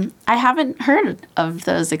 I haven't heard of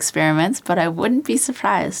those experiments, but I wouldn't be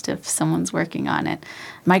surprised if someone's working on it.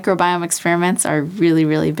 Microbiome experiments are really,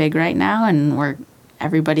 really big right now, and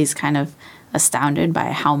everybody's kind of astounded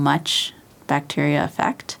by how much bacteria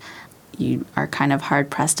affect. You are kind of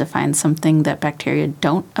hard-pressed to find something that bacteria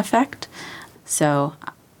don't affect. So,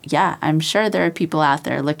 yeah, I'm sure there are people out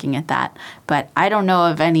there looking at that, but I don't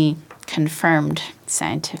know of any confirmed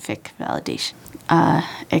scientific validation.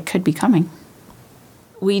 It could be coming.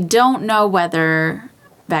 We don't know whether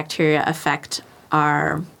bacteria affect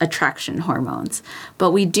our attraction hormones,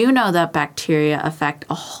 but we do know that bacteria affect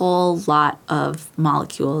a whole lot of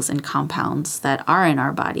molecules and compounds that are in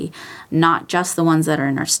our body, not just the ones that are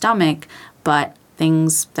in our stomach, but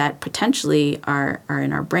things that potentially are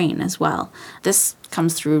in our brain as well. This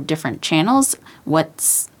comes through different channels.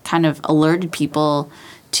 What's kind of alerted people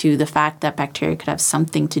to the fact that bacteria could have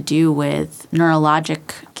something to do with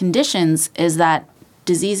neurologic conditions is that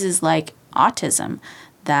diseases like autism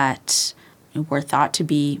that were thought to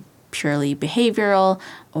be purely behavioral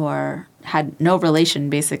or had no relation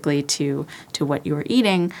basically to what you were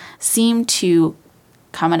eating seem to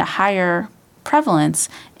come at a higher prevalence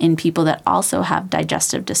in people that also have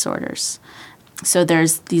digestive disorders. So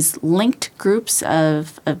there's these linked groups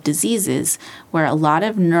of diseases where a lot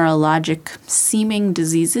of neurologic seeming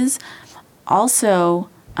diseases also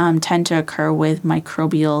tend to occur with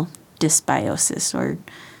microbial dysbiosis or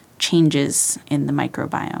changes in the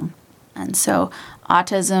microbiome. And so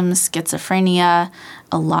autism, schizophrenia,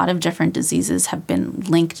 a lot of different diseases have been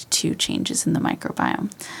linked to changes in the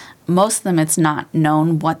microbiome. Most of them, it's not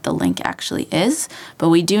known what the link actually is, but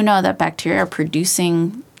we do know that bacteria are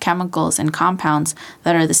producing chemicals and compounds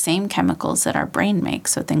that are the same chemicals that our brain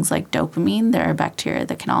makes. So things like dopamine, there are bacteria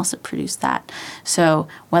that can also produce that. So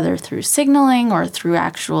whether through signaling or through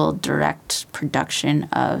actual direct production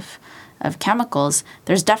of chemicals,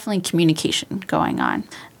 there's definitely communication going on.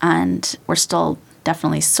 And we're still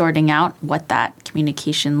definitely sorting out what that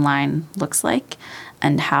communication line looks like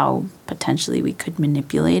and how potentially we could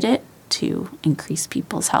manipulate it to increase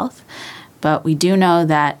people's health. But we do know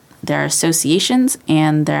that there are associations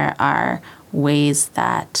and there are ways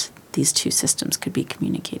that these two systems could be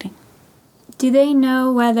communicating. Do they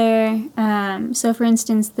know whether, so for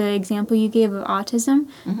instance, the example you gave of autism,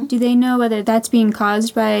 do they know whether that's being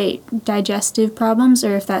caused by digestive problems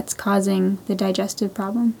or if that's causing the digestive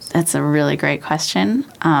problems? That's a really great question.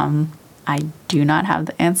 I do not have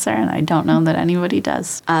the answer, and I don't know that anybody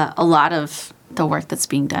does. A lot of the work that's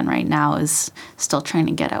being done right now is still trying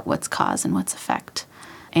to get at what's cause and what's effect.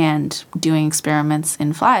 And doing experiments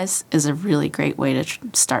in flies is a really great way to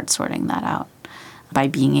start sorting that out by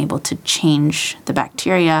being able to change the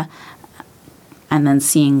bacteria and then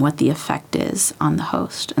seeing what the effect is on the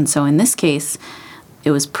host. And so in this case,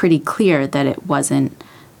 it was pretty clear that it wasn't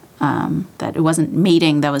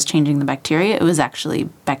mating that was changing the bacteria. It was actually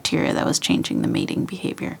bacteria that was changing the mating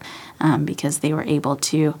behavior because they were able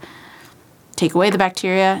to take away the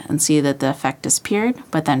bacteria and see that the effect disappeared,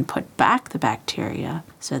 but then put back the bacteria.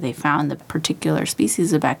 So they found the particular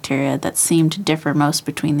species of bacteria that seemed to differ most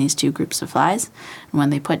between these two groups of flies. And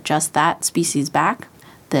when they put just that species back,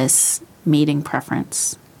 this mating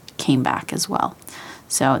preference came back as well.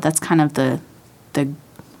 So that's kind of the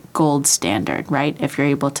gold standard, right? If you're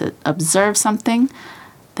able to observe something,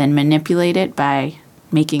 then manipulate it by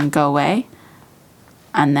making it go away,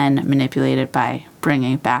 and then manipulate it by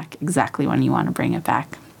bringing it back exactly when you want to bring it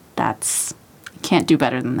back. You can't do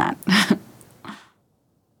better than that.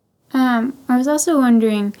 I was also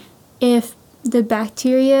wondering if the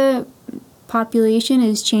bacteria population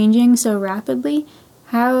is changing so rapidly,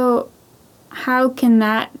 how can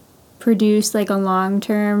that produce like a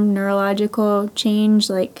long-term neurological change,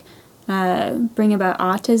 like bring about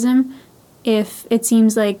autism, if it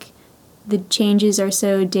seems like the changes are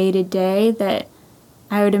so day-to-day that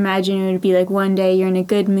I would imagine it would be like one day you're in a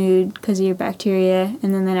good mood because of your bacteria,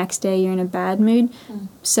 and then the next day you're in a bad mood.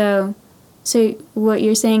 So what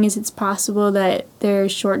you're saying is it's possible that there are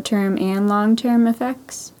short-term and long-term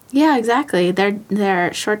effects? Yeah, exactly. There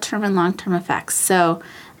are short-term and long-term effects. So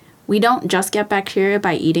we don't just get bacteria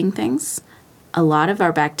by eating things. A lot of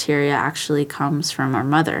our bacteria actually comes from our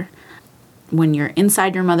mother. When you're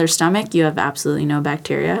inside your mother's stomach, you have absolutely no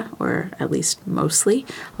bacteria, or at least mostly,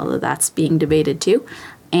 although that's being debated too.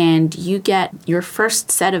 And you get your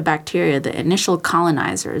first set of bacteria, the initial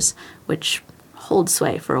colonizers, which hold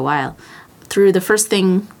sway for a while, through the first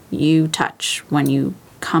thing you touch when you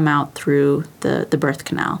come out through the birth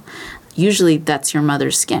canal. Usually that's your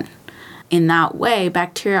mother's skin. In that way,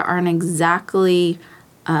 bacteria aren't exactly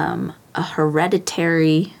a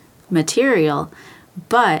hereditary material,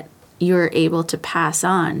 but you're able to pass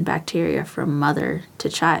on bacteria from mother to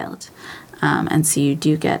child. And so you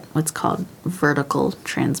do get what's called vertical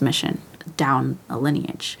transmission down a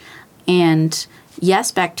lineage. And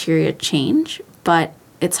yes, bacteria change, but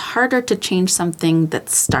it's harder to change something that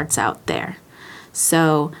starts out there.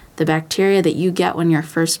 So the bacteria that you get when you're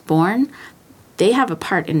first born, they have a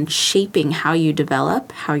part in shaping how you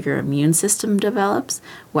develop, how your immune system develops,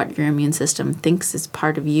 what your immune system thinks is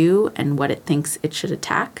part of you and what it thinks it should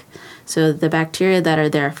attack. So the bacteria that are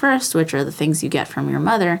there first, which are the things you get from your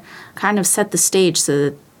mother, kind of set the stage so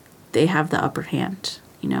that they have the upper hand.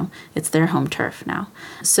 You know, it's their home turf now.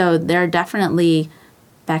 So there are definitely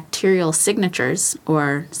bacterial signatures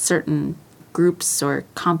or certain groups or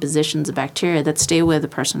compositions of bacteria that stay with a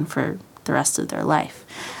person for the rest of their life.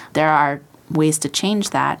 There are ways to change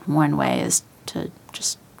that. One way is to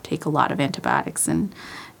just take a lot of antibiotics and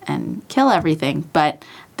kill everything, but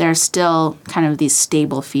there's still kind of these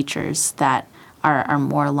stable features that are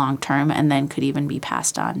more long-term and then could even be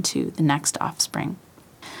passed on to the next offspring.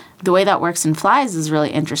 The way that works in flies is really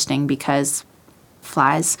interesting because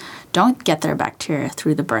flies don't get their bacteria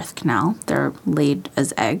through the birth canal. They're laid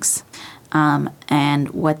as eggs. And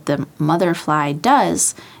what the mother fly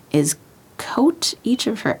does is coat each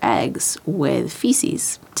of her eggs with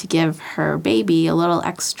feces to give her baby a little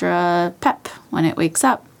extra pep when it wakes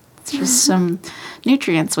up. It's just some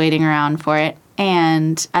nutrients waiting around for it.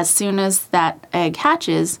 And as soon as that egg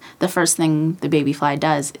hatches, the first thing the baby fly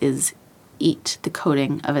does is eat the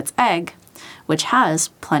coating of its egg, which has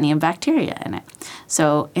plenty of bacteria in it.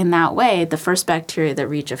 So in that way, the first bacteria that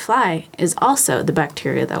reach a fly is also the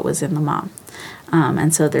bacteria that was in the mom.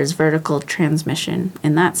 And so there's vertical transmission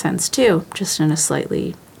in that sense too, just in a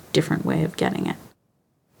slightly different way of getting it.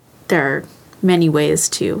 There are many ways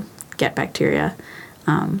to get bacteria.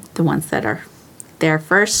 The ones that are there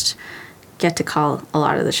first get to call a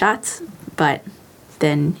lot of the shots, but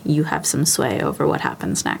then you have some sway over what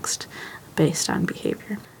happens next based on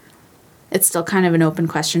behavior. It's still kind of an open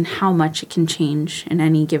question how much it can change in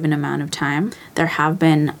any given amount of time. There have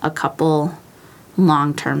been a couple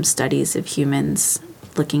long-term studies of humans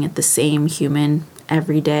looking at the same human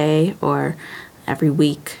every day or every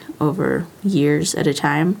week over years at a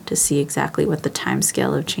time to see exactly what the time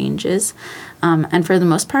scale of change is. And for the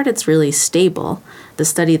most part, it's really stable. The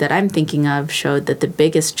study that I'm thinking of showed that the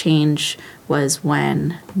biggest change was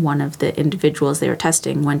when one of the individuals they were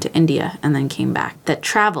testing went to India and then came back. That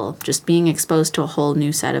travel, just being exposed to a whole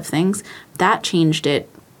new set of things, that changed it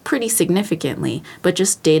pretty significantly. But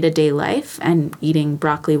just day-to-day life and eating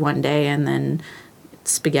broccoli one day and then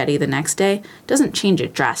spaghetti the next day doesn't change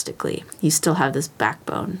it drastically. You still have this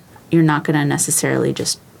backbone. You're not going to necessarily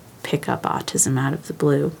just pick up autism out of the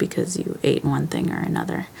blue because you ate one thing or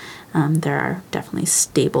another. There are definitely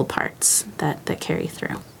stable parts that carry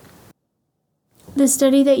through. The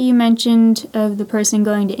study that you mentioned of the person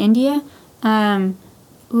going to India,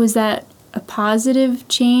 was that a positive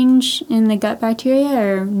change in the gut bacteria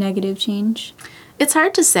or negative change? It's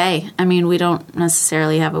hard to say. I mean, we don't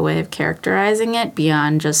necessarily have a way of characterizing it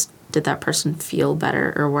beyond just did that person feel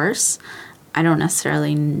better or worse. I don't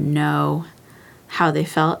necessarily know how they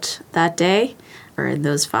felt that day or in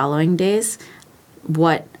those following days.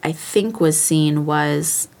 What I think was seen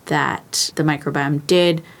was that the microbiome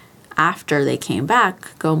did, after they came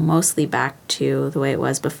back, go mostly back to the way it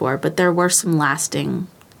was before, but there were some lasting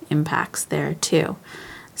impacts there too.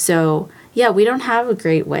 So yeah, we don't have a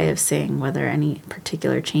great way of saying whether any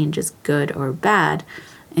particular change is good or bad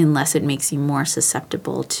unless it makes you more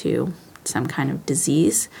susceptible to some kind of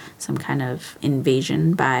disease, some kind of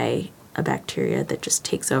invasion by a bacteria that just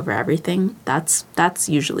takes over everything. That's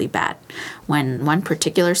usually bad. When one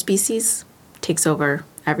particular species takes over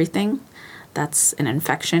everything, that's an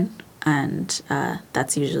infection, and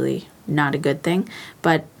that's usually not a good thing.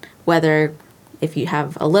 But whether if you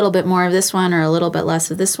have a little bit more of this one or a little bit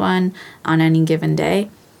less of this one on any given day,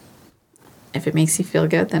 if it makes you feel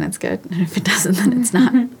good, then it's good. And if it doesn't, then it's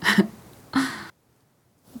not.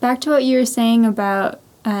 Back to what you were saying about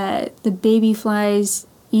the baby flies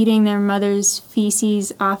eating their mother's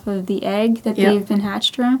feces off of the egg that they've been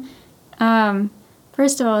hatched from.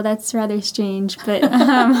 First of all, that's rather strange, but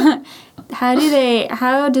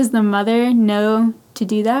how does the mother know to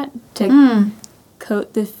do that? To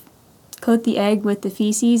coat the egg with the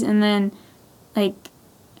feces, and then,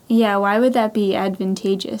 why would that be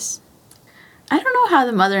advantageous? I don't know how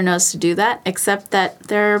the mother knows to do that, except that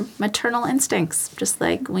they're maternal instincts, just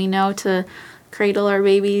like we know to cradle our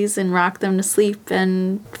babies and rock them to sleep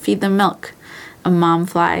and feed them milk. A mom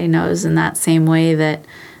fly knows in that same way that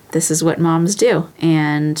this is what moms do.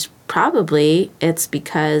 And probably it's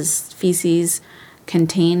because feces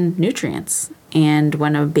contain nutrients. And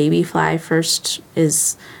when a baby fly first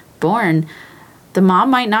is born, the mom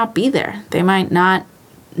might not be there. They might not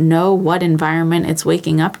know what environment it's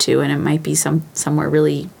waking up to, and it might be somewhere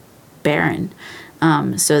really barren.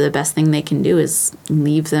 So the best thing they can do is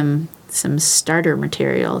leave them some starter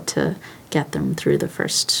material to get them through the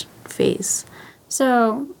first phase.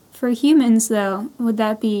 So for humans, though,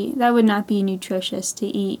 that would not be nutritious to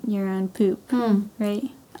eat your own poop,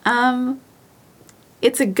 right?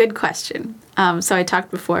 It's a good question. So I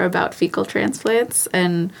talked before about fecal transplants,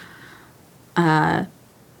 and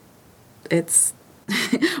it's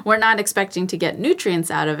we're not expecting to get nutrients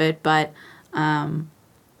out of it, but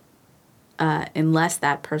unless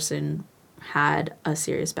that person had a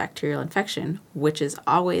serious bacterial infection, which is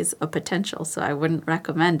always a potential, so I wouldn't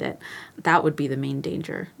recommend it. That would be the main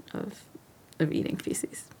danger of eating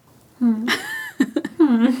feces. But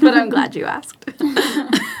I'm glad you asked.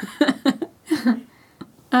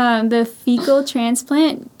 The fecal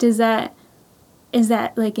transplant, is that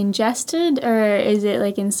like ingested or is it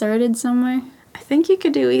like inserted somewhere? I think you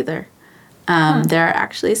could do either. There are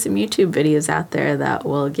actually some YouTube videos out there that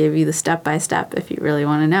will give you the step-by-step if you really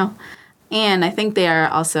want to know. And I think they are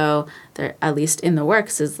also, they're at least in the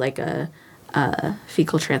works, is like a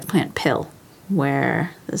fecal transplant pill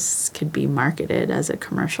where this could be marketed as a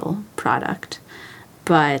commercial product.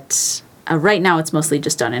 But right now it's mostly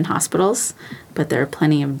just done in hospitals, but there are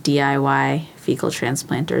plenty of DIY fecal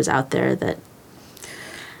transplanters out there that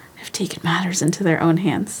have taken matters into their own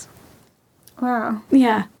hands. Wow.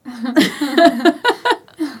 Yeah.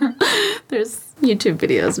 There's YouTube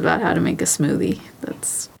videos about how to make a smoothie.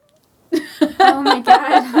 That's... Oh my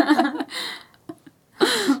God.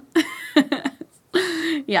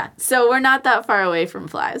 Yeah, so we're not that far away from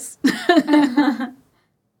flies.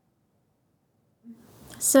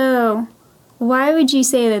 So, why would you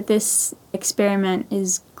say that this experiment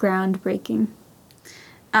is groundbreaking?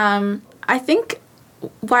 I think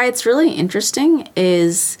why it's really interesting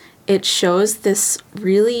is it shows this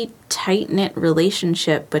really tight-knit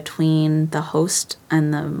relationship between the host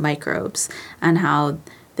and the microbes and how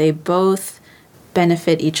they both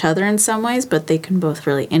benefit each other in some ways, but they can both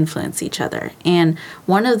really influence each other. And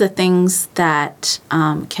one of the things that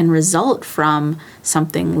can result from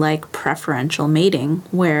something like preferential mating,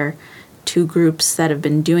 where two groups that have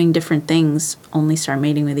been doing different things only start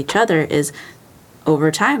mating with each other, is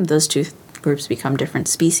over time those two groups become different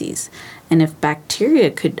species. And if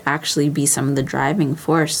bacteria could actually be some of the driving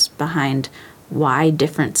force behind why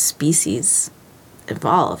different species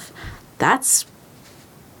evolve, that's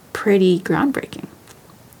pretty groundbreaking.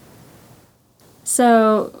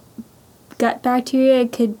 So, gut bacteria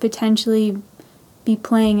could potentially be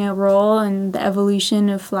playing a role in the evolution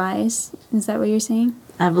of flies. Is that what you're saying?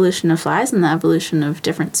 Evolution of flies and the evolution of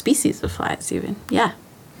different species of flies even. Yeah.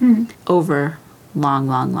 Over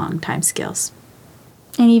long time scales.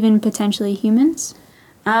 And even potentially humans?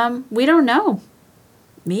 We don't know.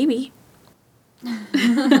 Maybe.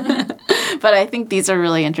 But I think these are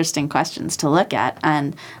really interesting questions to look at.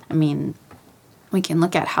 And, I mean, we can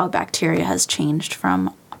look at how bacteria has changed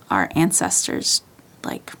from our ancestors,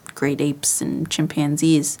 like great apes and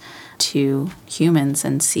chimpanzees, to humans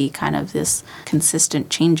and see kind of this consistent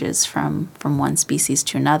changes from one species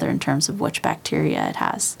to another in terms of which bacteria it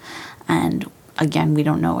has. And, again, we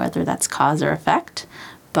don't know whether that's cause or effect,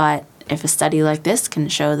 but if a study like this can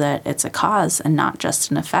show that it's a cause and not just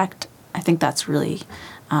an effect, I think that's really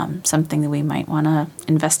something that we might want to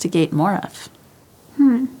investigate more of.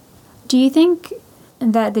 Do you think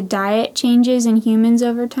that the diet changes in humans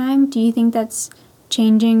over time? Do you think that's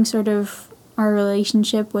changing sort of our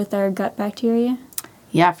relationship with our gut bacteria?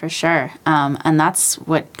 Yeah, for sure. And that's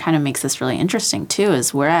what kind of makes this really interesting, too,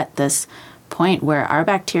 is we're at this point where our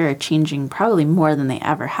bacteria are changing probably more than they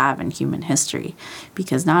ever have in human history.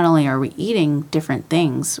 Because not only are we eating different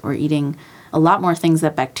things, we're eating a lot more things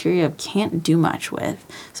that bacteria can't do much with.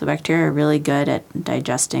 So bacteria are really good at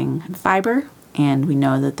digesting fiber, and we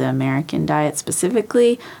know that the American diet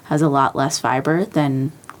specifically has a lot less fiber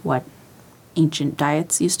than what ancient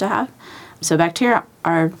diets used to have. So bacteria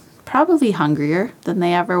are probably hungrier than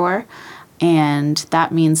they ever were, and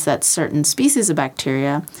that means that certain species of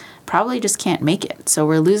bacteria probably just can't make it. So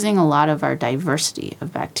we're losing a lot of our diversity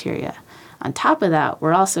of bacteria. On top of that,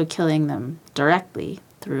 we're also killing them directly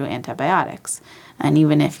through antibiotics. And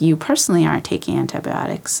even if you personally aren't taking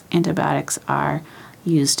antibiotics, antibiotics are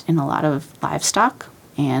used in a lot of livestock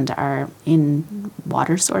and are in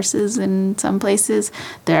water sources in some places.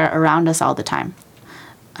 They're around us all the time.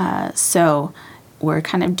 So we're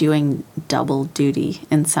kind of doing double duty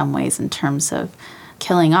in some ways in terms of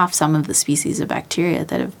killing off some of the species of bacteria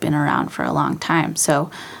that have been around for a long time.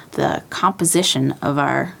 So the composition of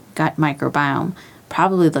our gut microbiome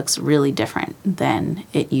probably looks really different than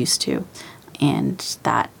it used to. And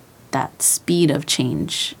that speed of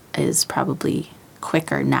change is probably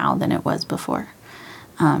quicker now than it was before.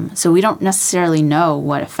 So we don't necessarily know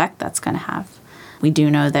what effect that's going to have. We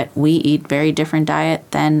do know that we eat very different diet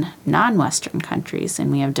than non-Western countries,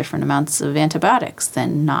 and we have different amounts of antibiotics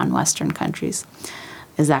than non-Western countries.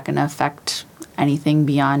 Is that going to affect anything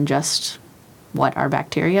beyond just what our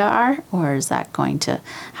bacteria are, or is that going to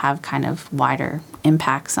have kind of wider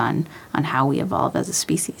impacts on how we evolve as a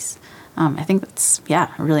species? I think that's, a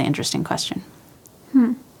really interesting question.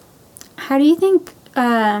 How do you think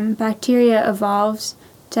bacteria evolves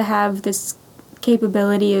to have this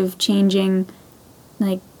capability of changing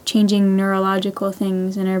neurological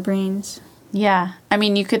things in our brains. Yeah. I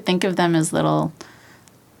mean, you could think of them as little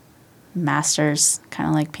masters, kind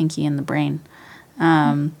of like Pinky in the brain.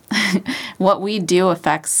 What we do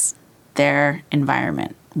affects their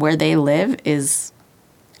environment. Where they live is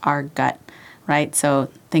our gut, right? So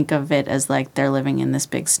think of it as like they're living in this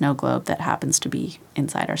big snow globe that happens to be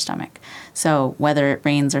inside our stomach. So whether it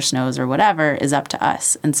rains or snows or whatever is up to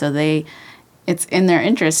us. And so it's in their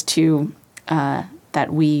interest to that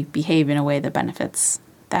we behave in a way that benefits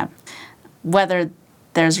them. Whether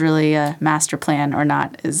there's really a master plan or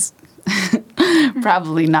not is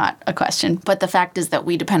probably not a question. But the fact is that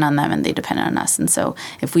we depend on them and they depend on us. And so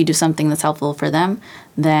if we do something that's helpful for them,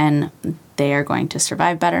 then they are going to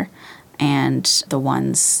survive better. And the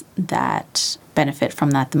ones that benefit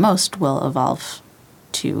from that the most will evolve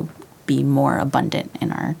to be more abundant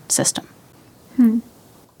in our system.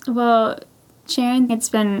 Well, Sharon, it's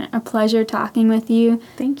been a pleasure talking with you.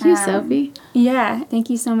 Thank you, Sophie. Yeah, thank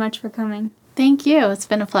you so much for coming. Thank you. It's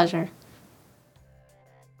been a pleasure.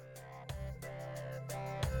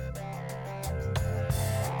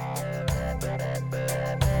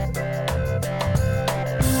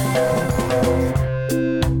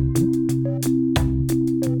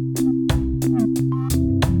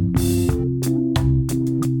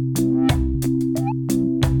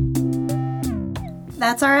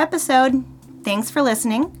 That's our episode. Thanks for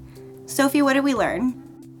listening. Sophie, what did we learn?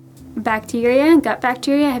 Gut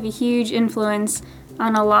bacteria have a huge influence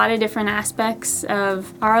on a lot of different aspects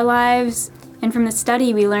of our lives. And from the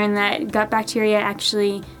study, we learned that gut bacteria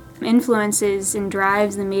actually influences and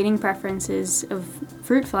drives the mating preferences of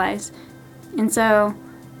fruit flies. And so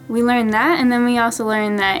we learned that, and then we also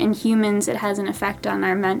learned that in humans it has an effect on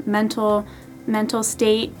our mental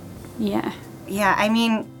state. Yeah. Yeah, I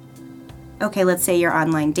mean, okay, let's say you're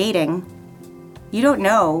online dating. You don't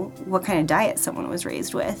know what kind of diet someone was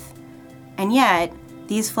raised with. And yet,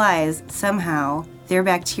 these flies, somehow, their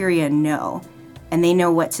bacteria know, and they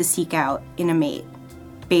know what to seek out in a mate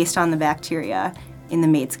based on the bacteria in the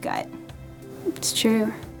mate's gut. It's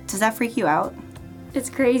true. Does that freak you out? It's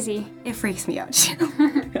crazy. It freaks me out too.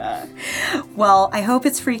 Well, I hope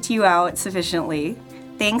it's freaked you out sufficiently.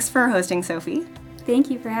 Thanks for hosting, Sophie. Thank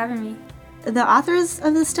you for having me. The authors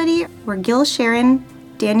of the study were Gil Sharon,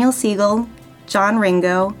 Daniel Siegel, John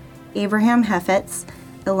Ringo, Abraham Hefetz,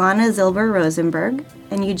 Ilana Zilber Rosenberg,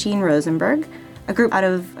 and Eugene Rosenberg, a group out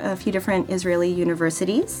of a few different Israeli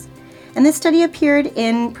universities. And this study appeared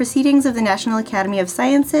in Proceedings of the National Academy of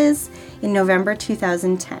Sciences in November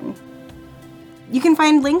 2010. You can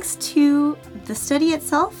find links to the study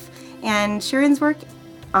itself and Sharon's work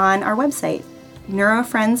on our website,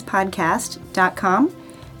 neurofriendspodcast.com,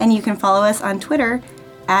 and you can follow us on Twitter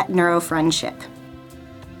 @neurofriendship.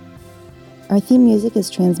 Our theme music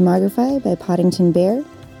is Transmogrify by Poddington Bear.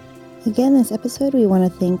 Again, this episode we want to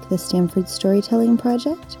thank the Stanford Storytelling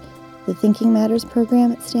Project, the Thinking Matters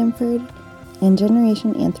program at Stanford, and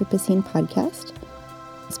Generation Anthropocene podcast.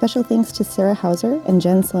 Special thanks to Sarah Hauser and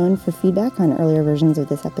Jen Sloan for feedback on earlier versions of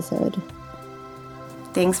this episode.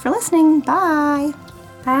 Thanks for listening. Bye.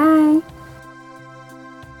 Bye.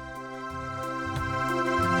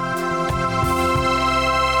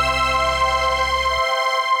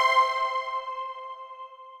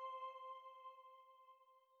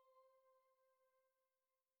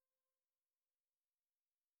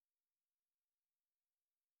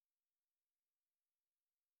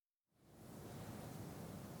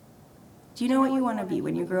 Do you know what you want to be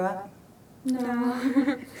when you grow up?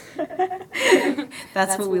 No.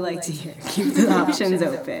 That's what we like to hear. Keep the options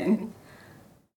open.